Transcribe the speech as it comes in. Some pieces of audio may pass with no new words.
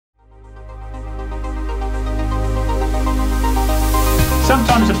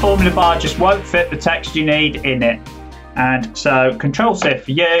formula bar just won't fit the text you need in it. And so Control-Shift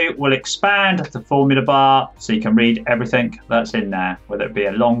for you will expand the formula bar so you can read everything that's in there, whether it be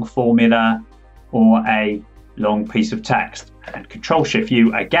a long formula or a long piece of text. And Control-Shift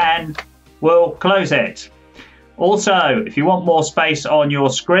U again will close it. Also, if you want more space on your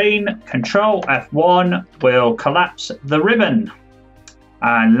screen, Control F1 will collapse the ribbon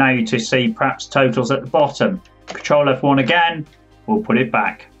and allow you to see perhaps totals at the bottom. Control F1 again will put it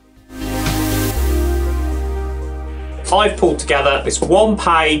back. I've pulled together this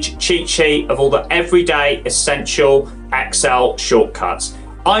one-page cheat sheet of all the everyday essential Excel shortcuts.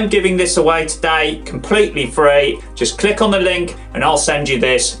 I'm giving this away today completely free. Just click on the link and I'll send you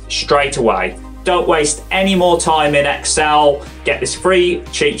this straight away. Don't waste any more time in Excel. Get this free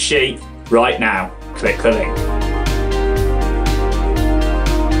cheat sheet right now. Click the link.